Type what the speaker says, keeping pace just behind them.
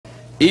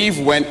Eve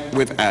went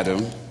with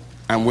Adam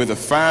and with a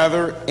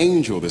father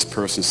angel, this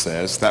person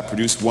says, that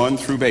produced one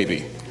through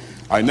baby.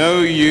 I know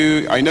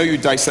you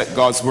dissect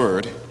God's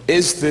word.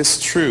 Is this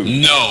true?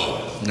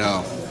 No.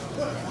 No.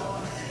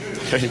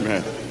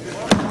 Amen.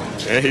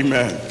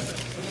 Amen.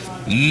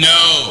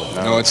 No.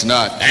 No, it's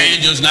not.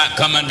 Angels not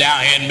coming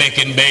down here and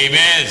making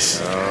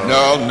babies.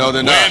 No,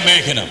 they're not. We're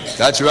making them.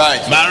 That's right.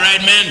 Am I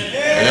right, men?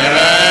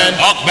 Amen.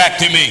 Talk back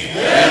to me.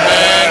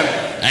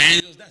 Amen.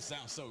 Angels, that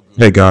sounds so good.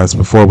 Hey guys,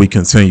 before we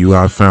continue,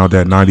 I found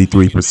that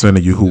 93%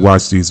 of you who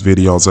watch these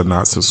videos are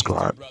not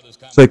subscribed.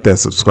 Click that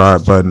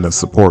subscribe button to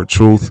support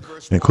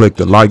truth and click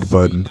the like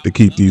button to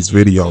keep these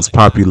videos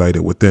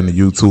populated within the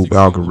YouTube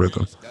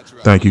algorithm.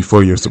 Thank you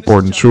for your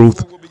support and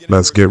truth.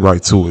 Let's get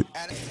right to it.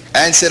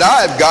 And said,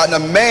 I have gotten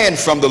a man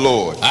from the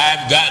Lord. I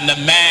have gotten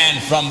a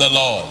man from the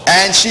Lord.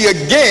 And she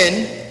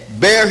again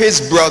bare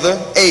his brother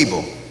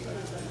Abel.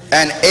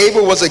 And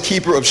Abel was a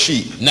keeper of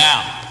sheep.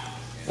 Now,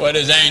 where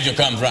does angel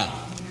come from?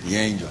 The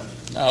angel.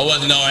 No, it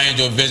wasn't no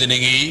angel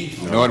visiting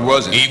Eve. No, it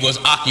wasn't. Eve was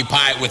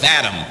occupied with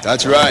Adam.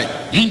 That's right.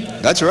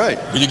 That's right.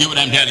 Did you get what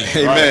I'm telling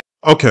you? Amen.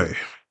 Okay,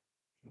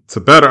 to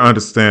better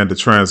understand the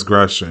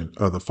transgression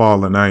of the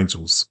fallen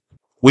angels,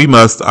 we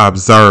must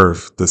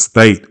observe the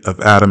state of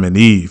Adam and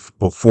Eve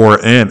before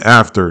and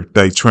after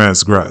they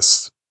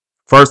transgressed.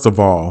 First of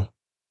all,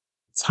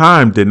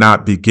 time did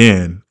not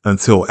begin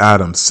until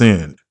Adam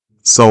sinned.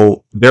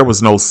 So there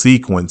was no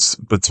sequence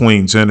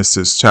between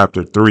Genesis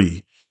chapter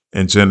 3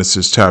 and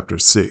Genesis chapter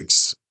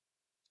 6.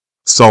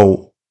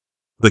 So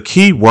the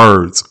key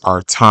words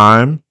are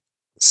time,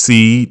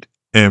 seed,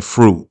 and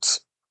fruit.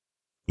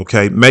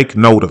 Okay, make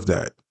note of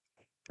that.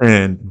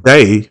 And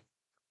they,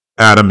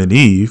 Adam and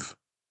Eve,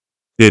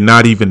 did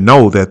not even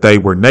know that they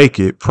were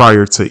naked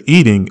prior to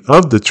eating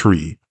of the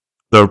tree,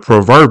 the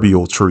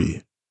proverbial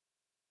tree.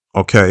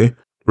 Okay,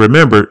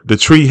 remember, the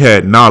tree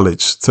had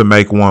knowledge to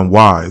make one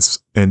wise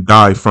and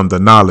die from the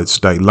knowledge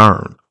they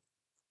learned.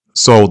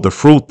 So the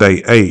fruit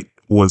they ate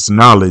was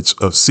knowledge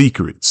of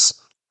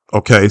secrets.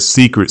 Okay,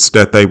 secrets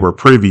that they were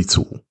privy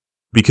to.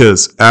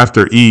 Because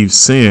after Eve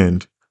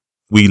sinned,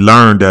 we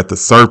learned that the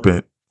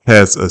serpent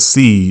has a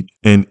seed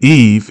and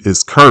Eve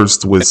is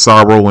cursed with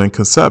sorrow and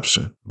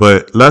conception.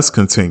 But let's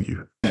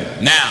continue.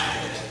 Now,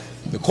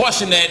 the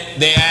question that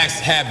they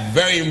ask have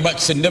very much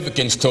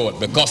significance to it,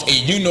 because a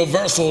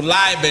universal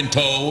lie been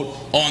told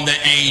on the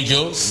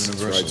angels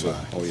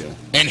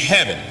in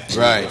heaven.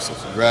 Right.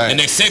 In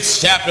the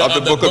 6th chapter Of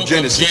the book of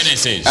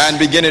Genesis. And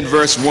begin in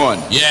verse 1.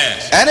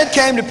 Yes. And it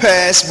came to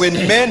pass when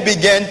men,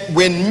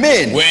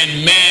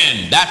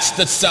 that's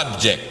the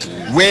subject.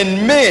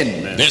 When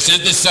men. This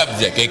is the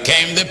subject. It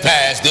came to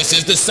pass. This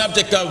is the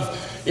subject of,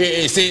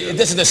 see,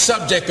 this is the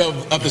subject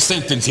of the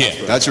sentence here.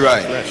 That's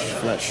right.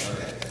 Flesh.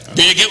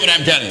 Do you get what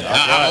I'm telling you?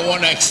 I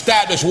want to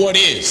establish what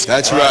is.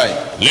 That's right.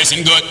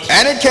 Listen good.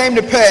 And it came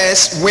to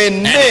pass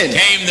when men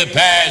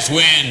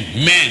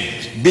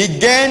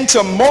began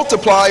to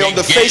multiply on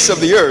the face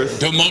of the earth.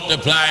 To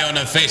multiply on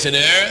the face of the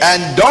earth.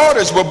 And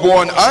daughters were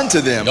born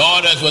unto them.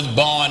 Daughters was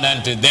born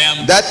unto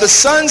them. That the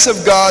sons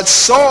of God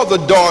saw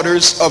the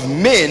daughters of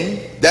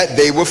men, that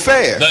they were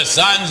fair. The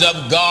sons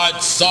of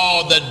God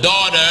saw the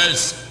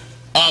daughters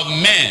of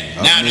men.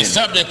 Now the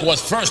subject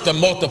was first the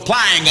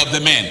multiplying of the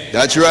men.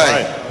 That's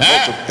right.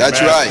 Huh? That's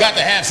right. Got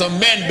to have some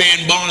men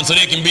being born so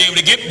they can be able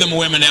to get them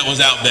women that was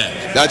out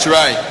there. That's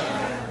right.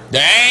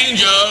 The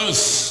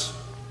angels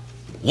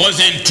was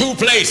in two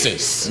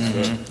places.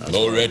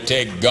 Glory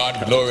to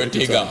God, glory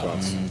to God.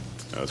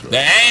 That's right.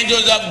 The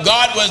angels of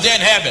God was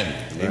in heaven.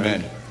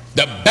 Amen.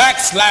 The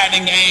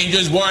backsliding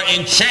angels were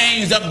in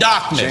chains of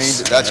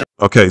darkness. That's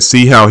right. Okay,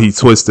 see how he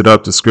twisted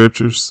up the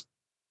scriptures?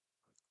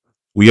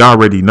 We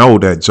already know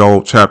that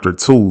Job chapter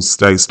 2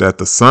 states that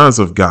the sons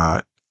of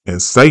God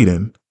and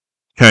Satan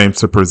came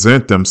to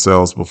present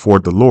themselves before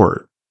the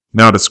Lord.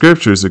 Now the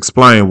scriptures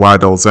explain why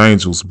those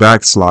angels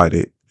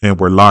backslided and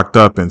were locked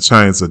up in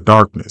chains of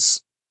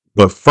darkness.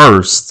 But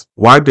first,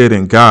 why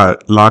didn't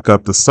God lock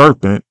up the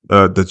serpent,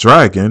 the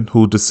dragon,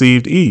 who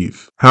deceived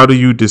Eve? How do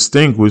you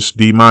distinguish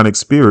demonic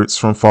spirits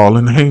from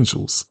fallen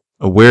angels?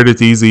 Where did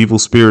these evil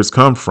spirits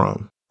come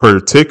from?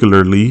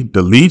 Particularly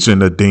the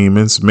legion of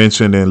demons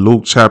mentioned in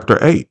Luke chapter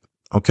 8.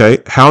 Okay,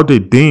 how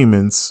did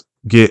demons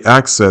get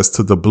access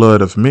to the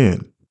blood of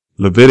men?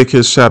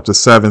 Leviticus chapter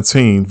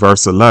 17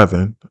 verse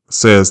 11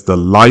 says the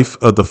life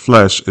of the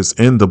flesh is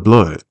in the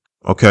blood.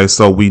 Okay,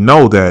 so we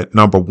know that,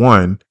 number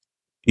one,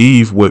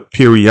 Eve would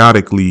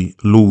periodically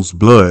lose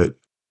blood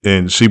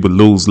and she would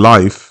lose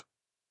life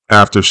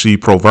after she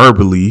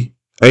proverbially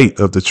ate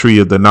of the tree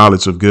of the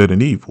knowledge of good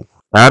and evil.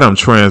 Adam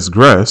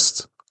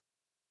transgressed,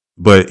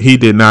 but he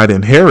did not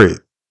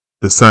inherit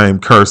the same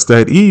curse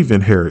that Eve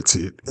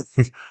inherited.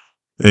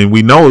 And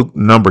we know,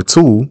 number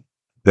two,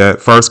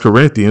 that 1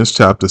 Corinthians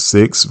chapter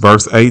 6,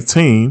 verse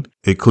 18,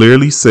 it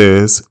clearly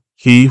says,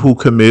 he who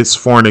commits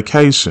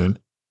fornication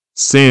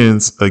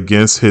sins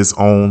against his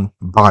own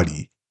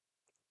body.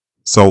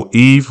 So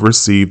Eve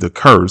received a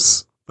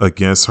curse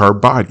against her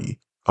body.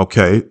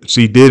 Okay,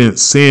 she didn't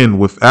sin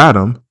with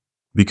Adam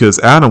because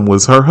Adam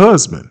was her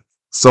husband.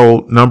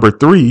 So number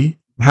three,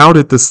 how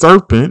did the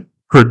serpent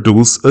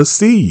produce a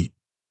seed?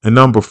 And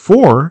number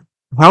 4,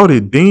 how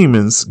did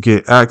demons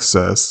get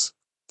access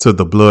to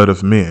the blood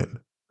of men?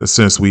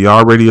 Since we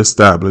already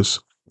established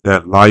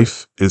that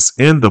life is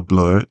in the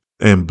blood,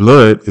 and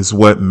blood is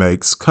what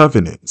makes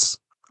covenants,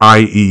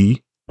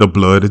 i.e., the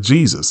blood of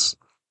Jesus.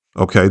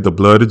 Okay, the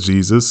blood of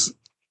Jesus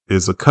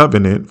is a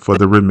covenant for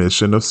the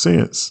remission of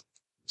sins.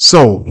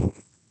 So,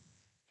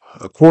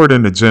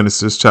 according to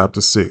Genesis chapter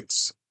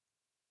 6,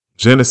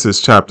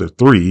 Genesis chapter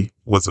 3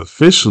 was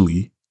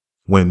officially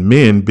when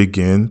men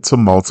began to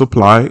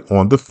multiply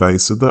on the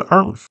face of the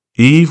earth.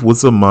 Eve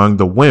was among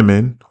the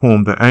women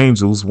whom the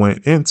angels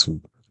went into.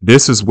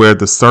 This is where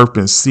the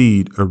serpent's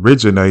seed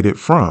originated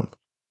from.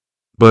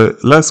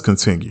 But let's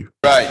continue.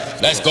 Right.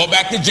 Let's go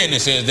back to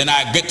Genesis, then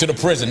I get to the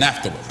prison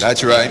afterwards.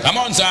 That's right. Come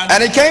on, son.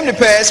 And it came to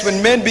pass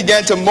when men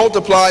began to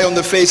multiply on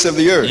the face of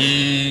the earth,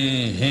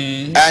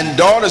 and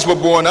daughters were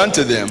born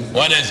unto them,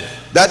 What is it?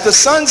 that the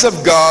sons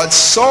of God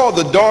saw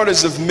the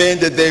daughters of men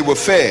that they were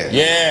fair.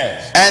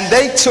 Yes. And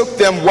they took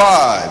them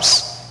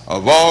wives,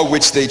 of all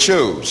which they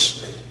chose.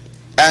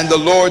 And the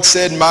Lord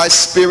said, my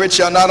spirit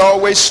shall not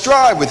always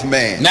strive with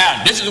man.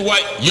 Now, this is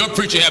what your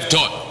preacher have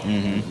taught.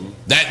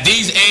 That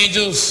these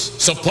angels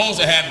supposed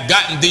to have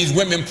gotten these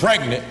women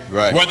pregnant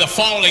were the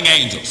falling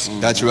angels.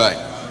 That's right.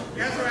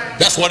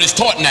 That's what is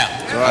taught now.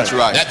 That's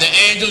right. That the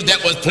angels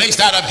that was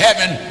placed out of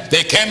heaven,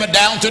 they came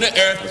down to the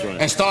earth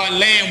and started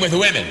laying with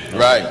women.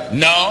 Right.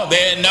 No,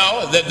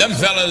 them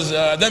fellas,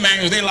 them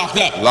angels, they locked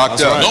up.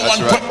 Locked up. No one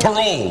put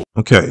parole.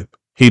 Okay,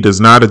 he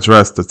does not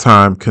address the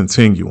time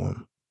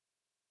continuum.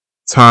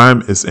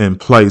 Time is in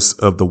place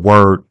of the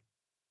word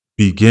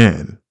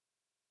begin.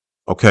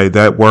 Okay,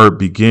 that word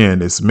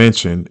begin is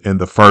mentioned in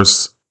the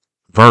first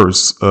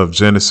verse of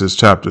Genesis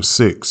chapter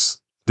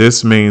 6.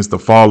 This means the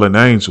fallen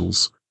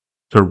angels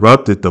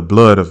corrupted the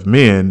blood of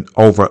men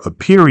over a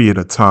period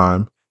of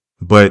time,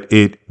 but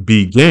it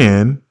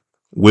began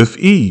with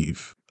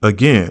Eve.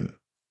 Again,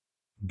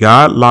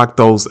 God locked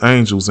those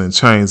angels in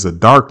chains of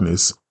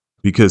darkness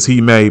because he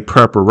made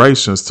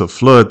preparations to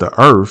flood the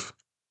earth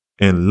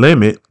and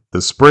limit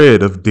the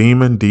spread of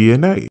demon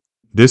DNA.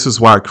 This is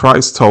why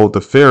Christ told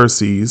the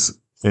Pharisees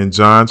in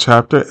John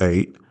chapter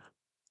 8,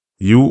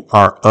 you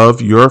are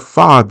of your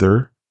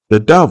father, the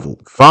devil,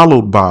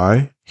 followed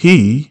by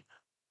he,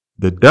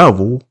 the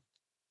devil,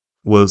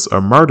 was a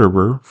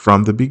murderer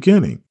from the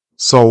beginning.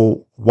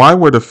 So why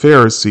were the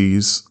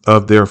Pharisees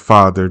of their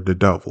father, the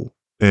devil?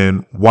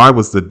 And why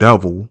was the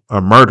devil a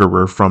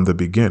murderer from the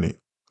beginning?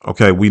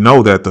 Okay, we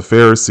know that the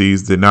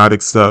Pharisees did not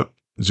accept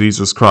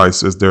Jesus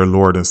Christ as their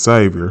Lord and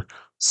Savior,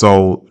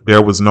 so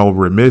there was no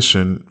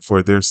remission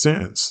for their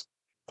sins.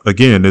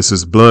 Again, this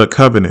is blood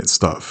covenant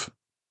stuff,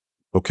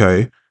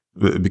 okay?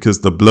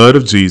 Because the blood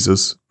of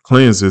Jesus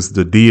cleanses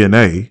the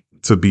DNA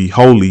to be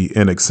holy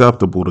and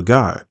acceptable to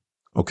God.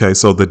 Okay,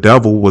 so the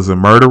devil was a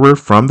murderer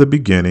from the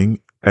beginning,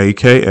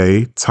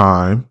 aka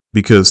time,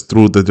 because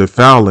through the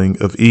defiling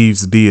of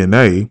Eve's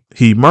DNA,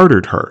 he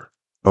murdered her.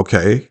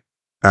 Okay,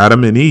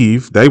 Adam and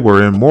Eve, they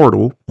were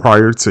immortal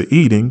prior to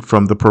eating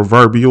from the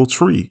proverbial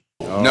tree.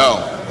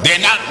 No.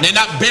 They're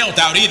not built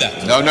out either.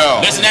 No.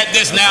 Listen at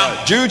this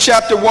now. Jude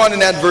chapter 1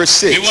 and at verse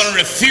 6. We want to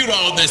refute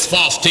all this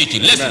false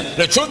teaching. Listen,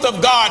 the truth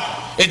of God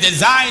is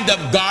designed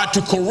of God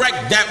to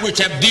correct that which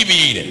have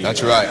deviated.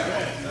 That's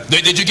right.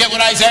 Did you get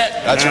what I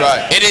said? That's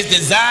right. It is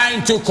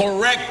designed to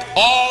correct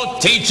all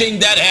teaching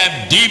that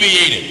have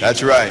deviated.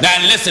 That's right. Now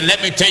listen,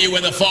 let me tell you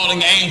where the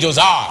falling angels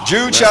are.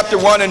 Jude chapter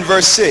 1 and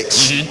verse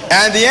 6.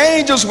 And the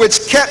angels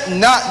which kept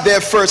not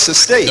their first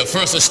estate. The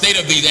first estate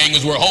of these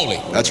angels were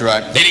holy. That's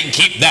right. They didn't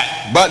keep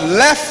that. But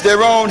left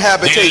their own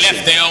habitation. They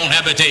left their own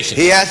habitation.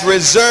 He hath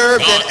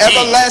reserved an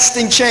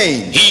everlasting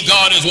change. He,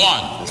 God, is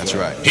one. That's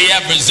right. He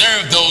hath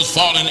reserved those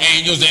fallen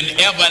angels in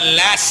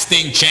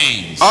everlasting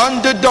chains.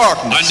 Under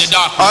darkness. Under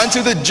darkness.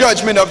 Unto the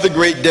judgment of the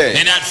great day.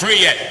 They're not free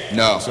yet.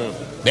 No.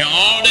 They're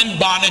all in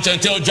bondage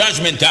until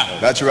judgment time.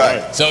 That's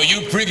right. So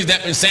you preachers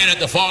that been saying that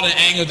the fallen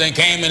angels then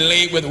came and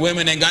laid with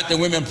women and got the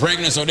women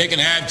pregnant so they can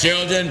have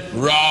children,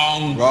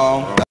 wrong.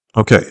 Wrong.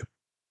 Okay.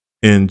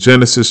 In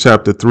Genesis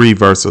chapter 3,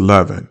 verse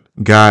 11,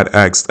 God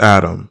asked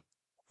Adam,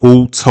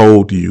 who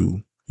told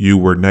you you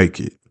were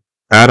naked?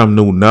 Adam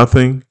knew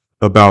nothing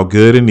about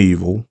good and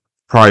evil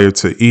prior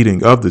to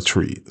eating of the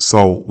tree.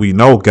 So we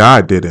know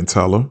God didn't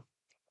tell him.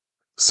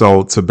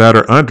 So to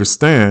better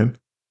understand,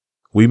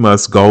 we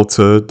must go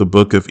to the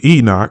book of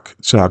Enoch,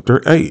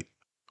 chapter 8.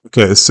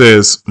 Okay, it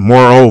says,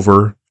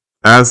 moreover,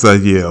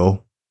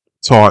 Azazel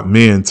taught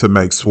men to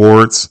make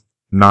swords,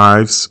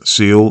 knives,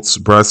 shields,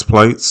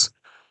 breastplates,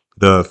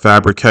 the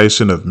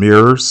fabrication of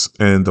mirrors,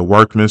 and the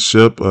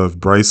workmanship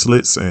of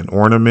bracelets and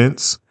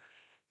ornaments,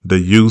 the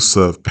use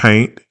of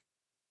paint,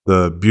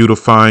 the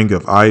beautifying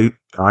of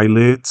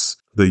eyelids,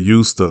 the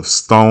use of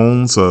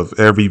stones of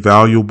every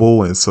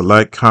valuable and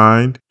select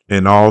kind,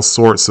 and all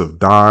sorts of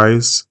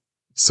dyes,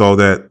 so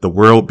that the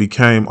world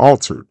became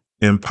altered.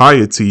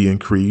 Impiety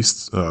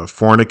increased,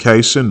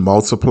 fornication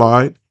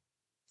multiplied,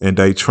 and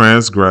they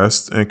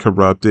transgressed and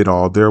corrupted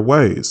all their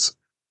ways.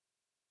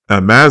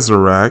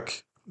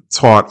 Amazarach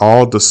taught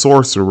all the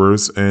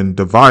sorcerers and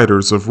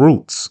dividers of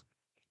roots.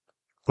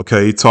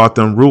 Okay, he taught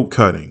them root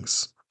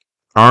cuttings.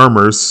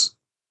 Armers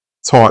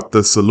taught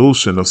the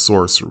solution of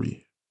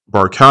sorcery.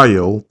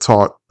 Barchiel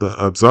taught the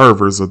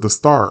observers of the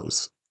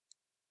stars.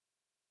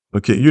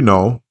 Okay, you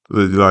know,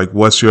 like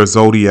what's your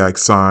zodiac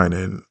sign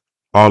and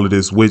all of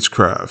this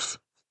witchcraft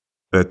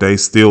that they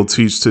still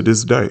teach to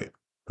this day.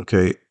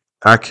 Okay,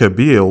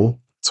 Akabil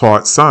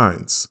taught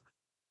signs.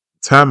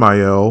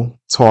 Tamael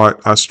taught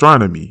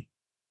astronomy.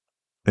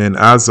 And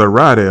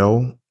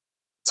Azarael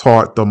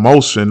taught the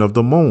motion of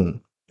the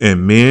moon.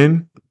 And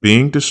men,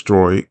 being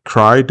destroyed,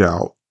 cried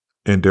out,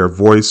 and their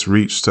voice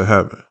reached to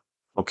heaven.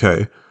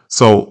 Okay,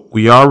 so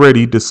we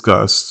already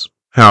discussed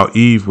how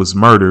Eve was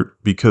murdered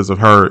because of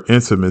her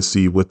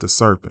intimacy with the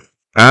serpent.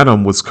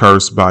 Adam was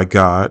cursed by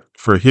God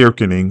for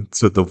hearkening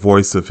to the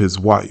voice of his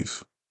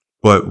wife.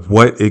 But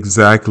what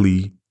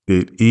exactly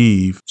did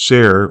Eve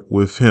share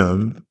with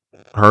him,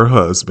 her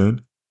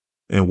husband,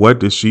 and what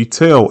did she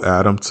tell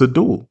Adam to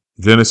do?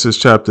 Genesis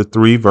chapter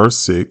 3 verse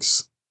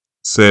 6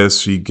 says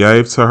she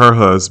gave to her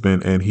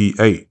husband and he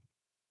ate.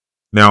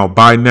 Now,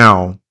 by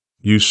now,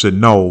 you should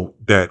know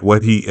that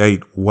what he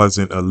ate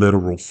wasn't a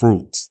literal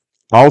fruit.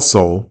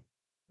 Also,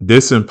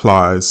 this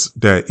implies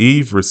that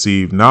Eve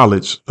received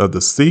knowledge of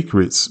the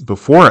secrets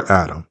before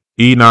Adam.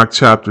 Enoch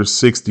chapter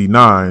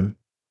 69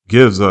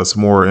 gives us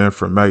more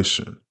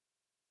information.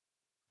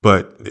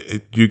 But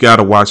you got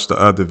to watch the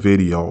other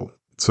video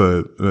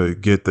to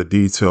get the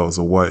details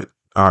of what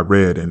I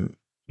read in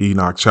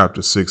Enoch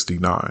chapter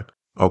 69.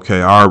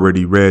 Okay, I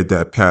already read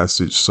that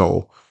passage,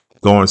 so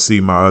go and see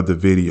my other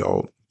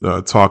video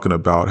talking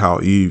about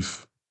how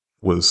Eve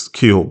was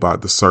killed by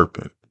the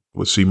serpent.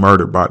 Was she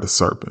murdered by the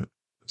serpent?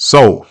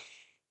 So,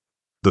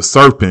 the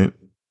serpent,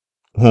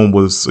 whom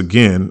was,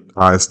 again,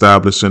 I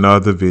established in the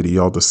other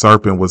video, the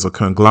serpent was a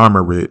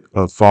conglomerate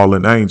of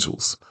fallen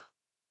angels.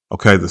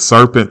 Okay, the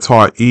serpent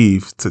taught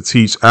Eve to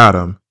teach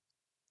Adam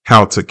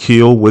how to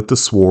kill with the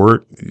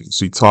sword.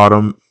 She taught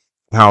him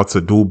how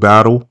to do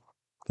battle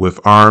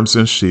with arms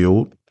and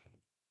shield.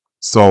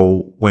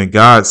 So when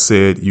God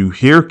said, you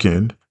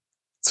hearkened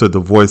to the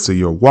voice of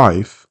your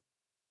wife,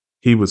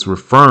 he was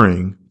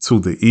referring to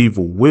the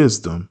evil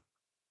wisdom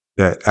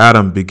that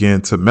Adam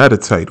began to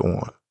meditate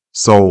on.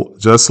 So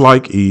just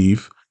like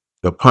Eve,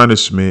 the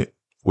punishment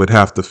would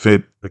have to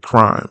fit the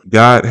crime.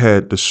 God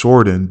had to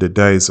shorten the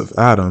days of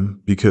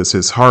Adam because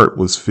his heart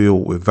was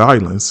filled with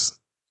violence,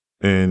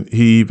 and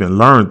he even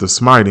learned the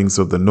smitings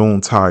of the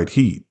noontide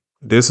heat.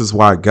 This is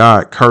why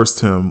God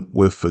cursed him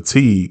with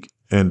fatigue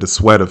and the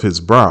sweat of his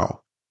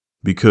brow,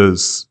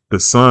 because the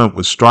sun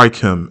would strike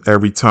him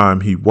every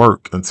time he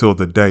worked until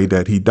the day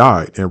that he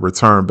died and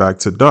returned back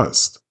to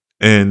dust.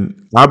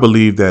 And I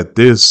believe that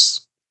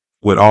this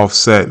would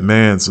offset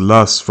man's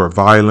lust for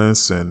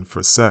violence and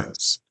for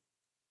sex,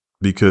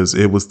 because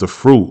it was the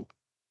fruit,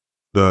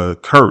 the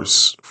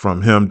curse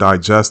from him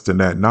digesting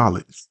that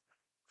knowledge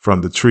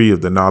from the tree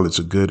of the knowledge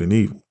of good and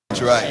evil.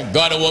 That's right.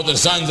 God was the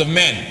sons of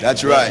men.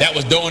 That's right. That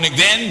was doing it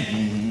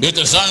then. It's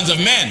the sons of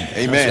men.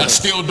 Amen. That's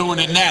still doing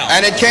it now.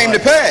 And it came to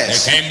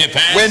pass. It came to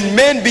pass. When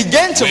men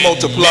began to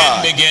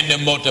multiply. Men began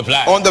to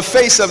multiply. On the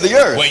face of the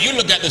earth. Well, you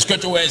look at the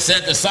scripture where it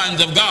said the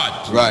sons of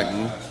God.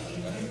 Right.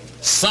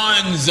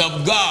 Sons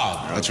of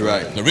God. That's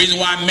right. The reason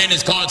why men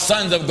is called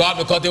sons of God,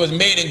 because they was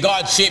made in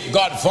God's shape,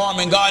 God form,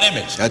 and God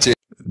image. That's it.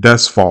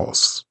 That's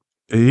false.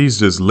 He's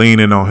just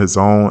leaning on his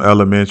own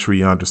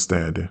elementary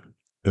understanding.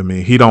 I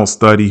mean, he don't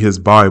study his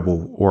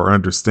Bible or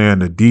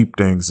understand the deep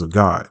things of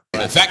God.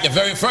 In fact, the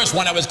very first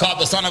one that was called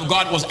the Son of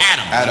God was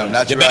Adam. Adam,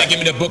 that's right. You better give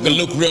me the book of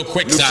Luke real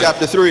quick, Luke son.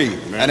 chapter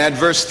 3 and at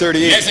verse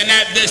 38. Listen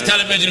at this,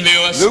 television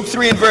viewers. Luke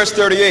 3 and verse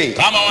 38.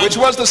 Come on. Which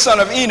was the son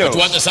of Enos.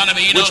 Which was the son of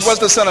Enos. Which was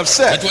the son of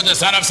Seth. Which was the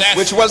son of Seth.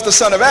 Which was the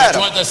son of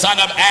Adam. Which was the son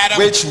of Adam.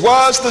 Which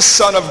was the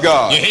son of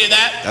God. You hear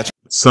that? That's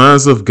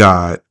Sons of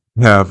God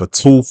have a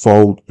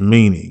twofold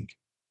meaning.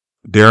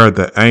 There are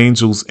the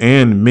angels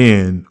and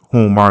men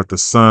whom are the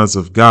sons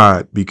of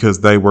God because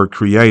they were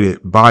created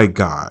by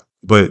God.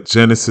 But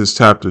Genesis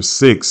chapter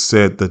 6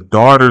 said the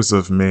daughters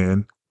of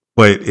men,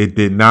 but it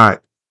did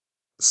not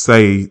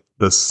say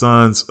the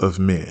sons of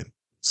men.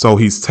 So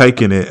he's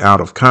taking it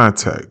out of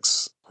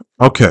context.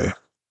 Okay.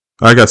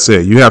 Like I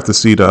said, you have to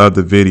see the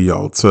other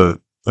video to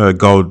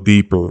go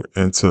deeper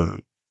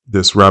into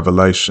this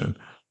revelation.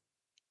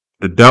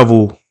 The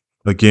devil,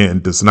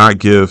 again, does not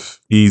give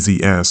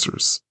easy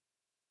answers.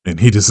 And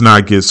he does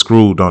not get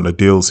screwed on the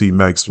deals he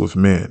makes with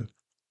men.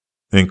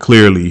 And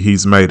clearly,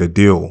 he's made a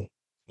deal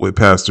with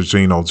Pastor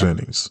Gino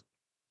Jennings.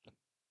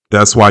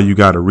 That's why you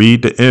got to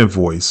read the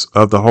invoice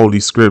of the Holy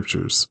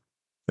Scriptures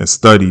and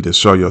study to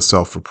show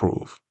yourself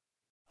approved.